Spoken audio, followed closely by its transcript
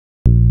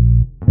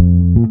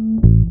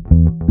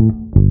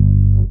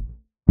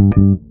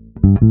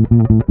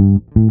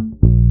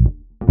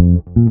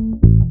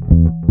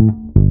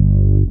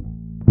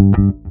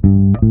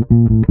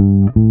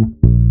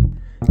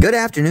Good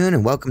afternoon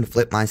and welcome to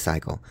Flip My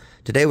Cycle.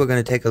 Today we're going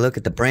to take a look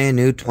at the brand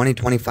new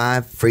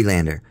 2025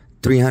 Freelander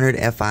 300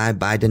 Fi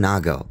by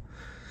Denago.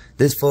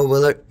 This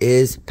four-wheeler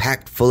is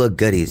packed full of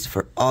goodies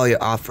for all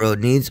your off-road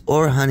needs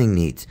or hunting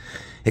needs.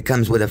 It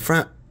comes with a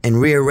front and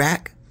rear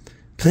rack,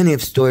 plenty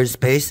of storage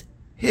space,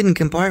 hidden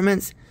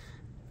compartments,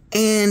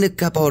 and a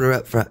cup holder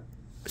up front.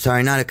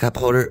 Sorry, not a cup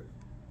holder,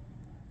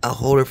 a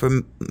holder for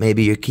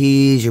maybe your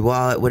keys, your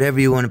wallet, whatever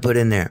you want to put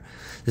in there.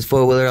 This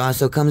four-wheeler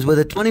also comes with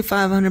a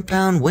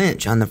 2,500-pound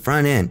winch on the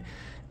front end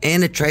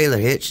and a trailer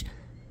hitch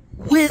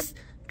with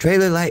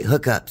trailer light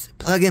hookups,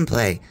 plug and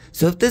play.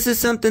 So if this is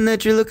something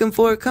that you're looking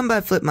for, come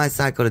by Flip My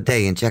Cycle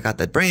today and check out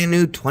the brand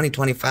new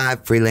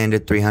 2025 Freelander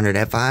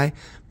 300 Fi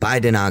by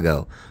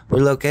Denago. We're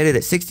located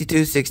at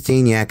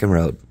 6216 Yakin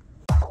Road.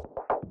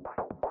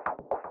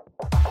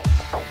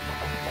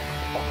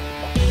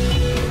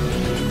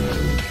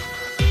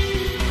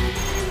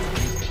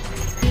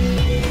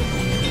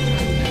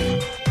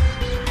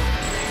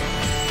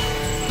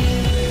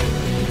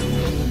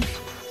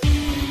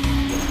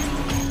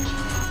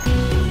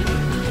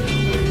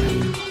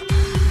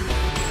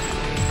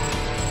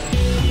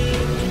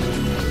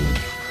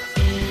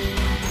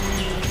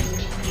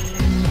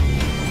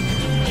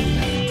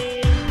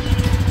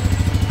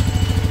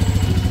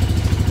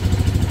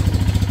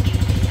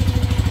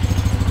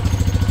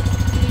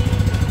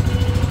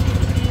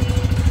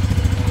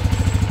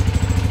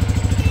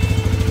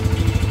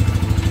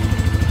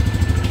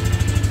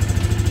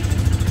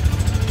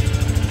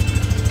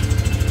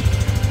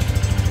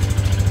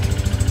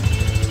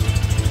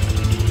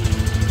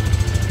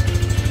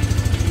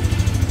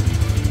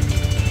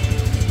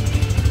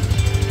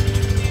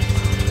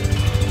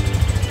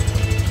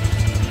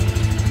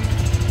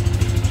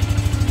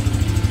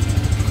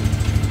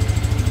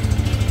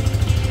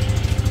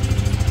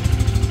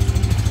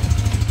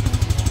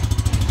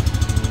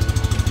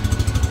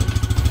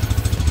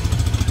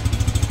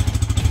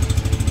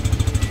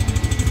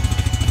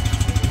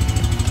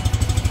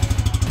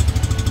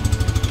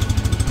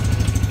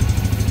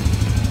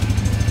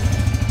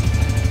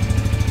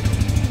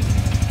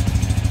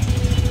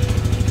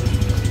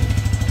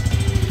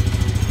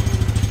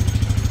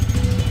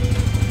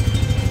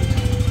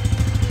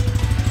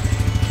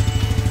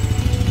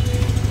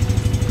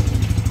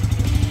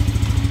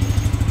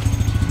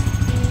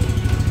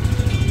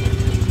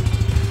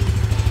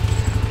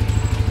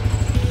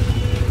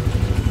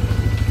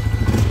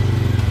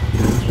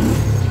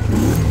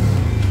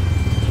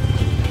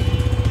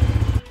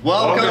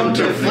 Welcome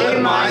to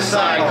Flip My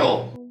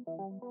Cycle.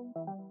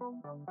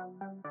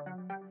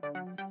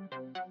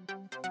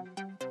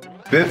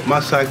 Flip My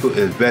Cycle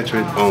is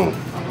veteran owned,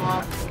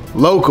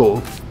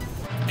 local,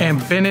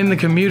 and been in the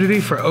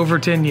community for over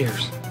 10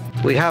 years.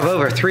 We have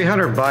over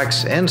 300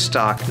 bikes in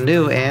stock,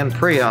 new and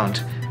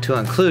pre-owned, to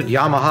include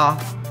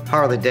Yamaha,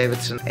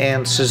 Harley-Davidson,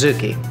 and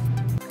Suzuki.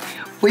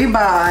 We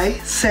buy,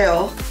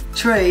 sell,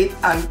 trade,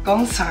 and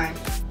consign.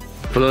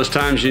 For those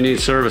times you need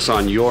service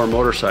on your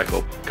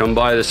motorcycle, come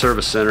by the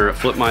service center at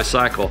Flip My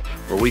Cycle,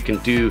 where we can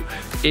do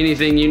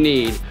anything you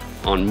need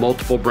on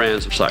multiple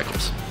brands of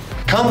cycles.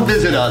 Come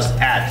visit us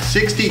at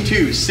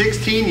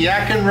 6216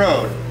 Yakin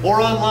Road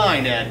or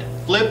online at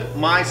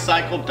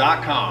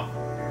flipmycycle.com.